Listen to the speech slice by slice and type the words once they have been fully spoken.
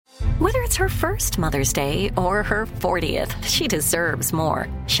Whether it's her first Mother's Day or her 40th, she deserves more.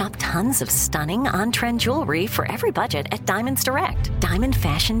 Shop tons of stunning on-trend jewelry for every budget at Diamonds Direct. Diamond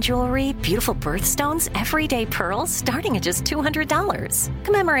fashion jewelry, beautiful birthstones, everyday pearls starting at just $200.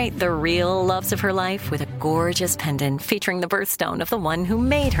 Commemorate the real loves of her life with a gorgeous pendant featuring the birthstone of the one who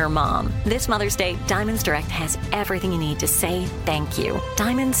made her mom. This Mother's Day, Diamonds Direct has everything you need to say thank you.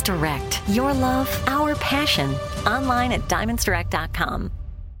 Diamonds Direct. Your love, our passion. Online at diamondsdirect.com.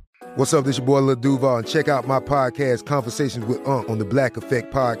 What's up, this your boy Lil Duval, and check out my podcast, Conversations with Unc, on the Black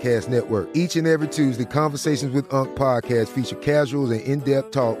Effect Podcast Network. Each and every Tuesday, Conversations with Unc podcast feature casual and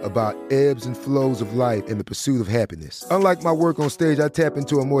in-depth talk about ebbs and flows of life and the pursuit of happiness. Unlike my work on stage, I tap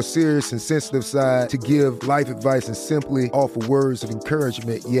into a more serious and sensitive side to give life advice and simply offer words of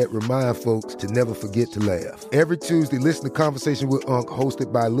encouragement, yet remind folks to never forget to laugh. Every Tuesday, listen to Conversations with Unc,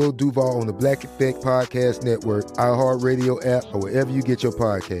 hosted by Lil Duval on the Black Effect Podcast Network, iHeartRadio app, or wherever you get your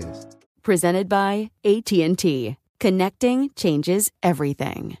podcasts. Presented by AT&T. Connecting changes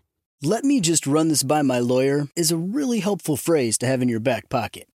everything. "Let me just run this by my lawyer" is a really helpful phrase to have in your back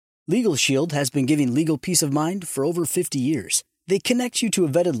pocket. Legal Shield has been giving legal peace of mind for over 50 years. They connect you to a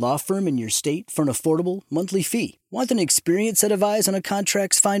vetted law firm in your state for an affordable monthly fee. Want an experienced set of eyes on a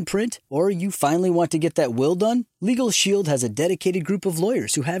contract's fine print? Or you finally want to get that will done? Legal Shield has a dedicated group of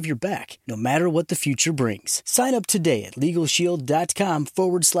lawyers who have your back, no matter what the future brings. Sign up today at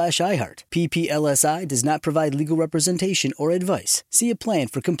LegalShield.com/iHeart. PPLSI does not provide legal representation or advice. See a plan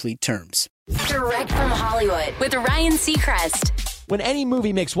for complete terms. Direct from Hollywood with Ryan Seacrest. When any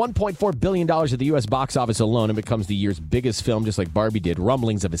movie makes $1.4 billion at the U.S. box office alone and becomes the year's biggest film, just like Barbie did,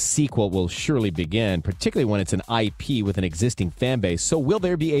 rumblings of a sequel will surely begin, particularly when it's an IP with an existing fan base. So will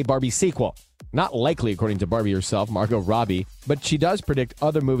there be a Barbie sequel? Not likely, according to Barbie herself, Margot Robbie, but she does predict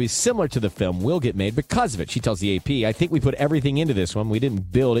other movies similar to the film will get made because of it. She tells the AP, "I think we put everything into this one. We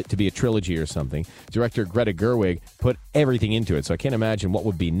didn't build it to be a trilogy or something." Director Greta Gerwig put everything into it, so I can't imagine what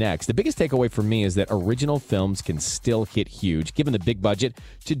would be next. The biggest takeaway for me is that original films can still hit huge, given the big budget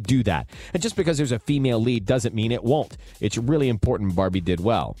to do that. And just because there's a female lead doesn't mean it won't. It's really important Barbie did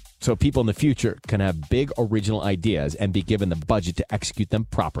well, so people in the future can have big original ideas and be given the budget to execute them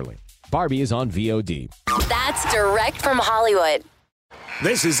properly. Barbie is on VOD. That's Direct from Hollywood.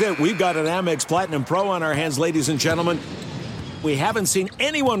 This is it. We've got an Amex Platinum Pro on our hands, ladies and gentlemen. We haven't seen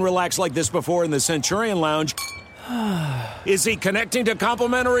anyone relax like this before in the Centurion Lounge. Is he connecting to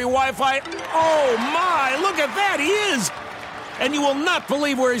complimentary Wi-Fi? Oh, my. Look at that. He is. And you will not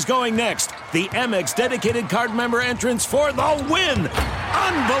believe where he's going next. The Amex dedicated card member entrance for the win.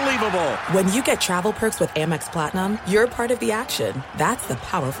 Unbelievable. When you get travel perks with Amex Platinum, you're part of the action. That's the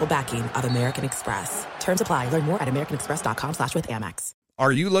powerful backing of American Express. Terms apply. Learn more at americanexpress.com/withAmex.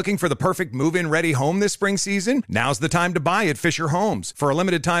 Are you looking for the perfect move-in ready home this spring season? Now's the time to buy at Fisher Homes. For a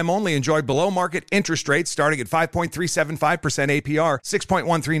limited time only, enjoy below-market interest rates starting at 5.375% APR,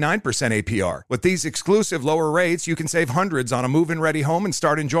 6.139% APR. With these exclusive lower rates, you can save hundreds on a move-in ready home and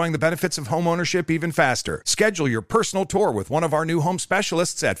start enjoying the benefits of homeownership even faster. Schedule your personal tour with one of our new home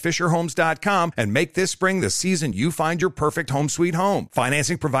specialists at FisherHomes.com and make this spring the season you find your perfect home sweet home.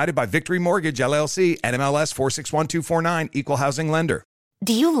 Financing provided by Victory Mortgage, LLC, NMLS 461249, Equal Housing Lender.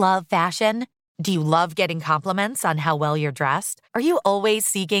 Do you love fashion? Do you love getting compliments on how well you're dressed? Are you always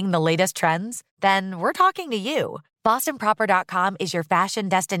seeking the latest trends? Then we're talking to you. BostonProper.com is your fashion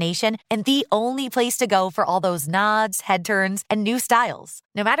destination and the only place to go for all those nods, head turns, and new styles.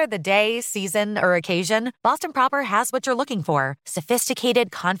 No matter the day, season, or occasion, Boston Proper has what you're looking for.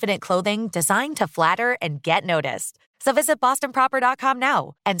 Sophisticated, confident clothing designed to flatter and get noticed. So visit BostonProper.com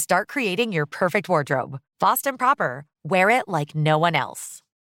now and start creating your perfect wardrobe. Boston Proper. Wear it like no one else.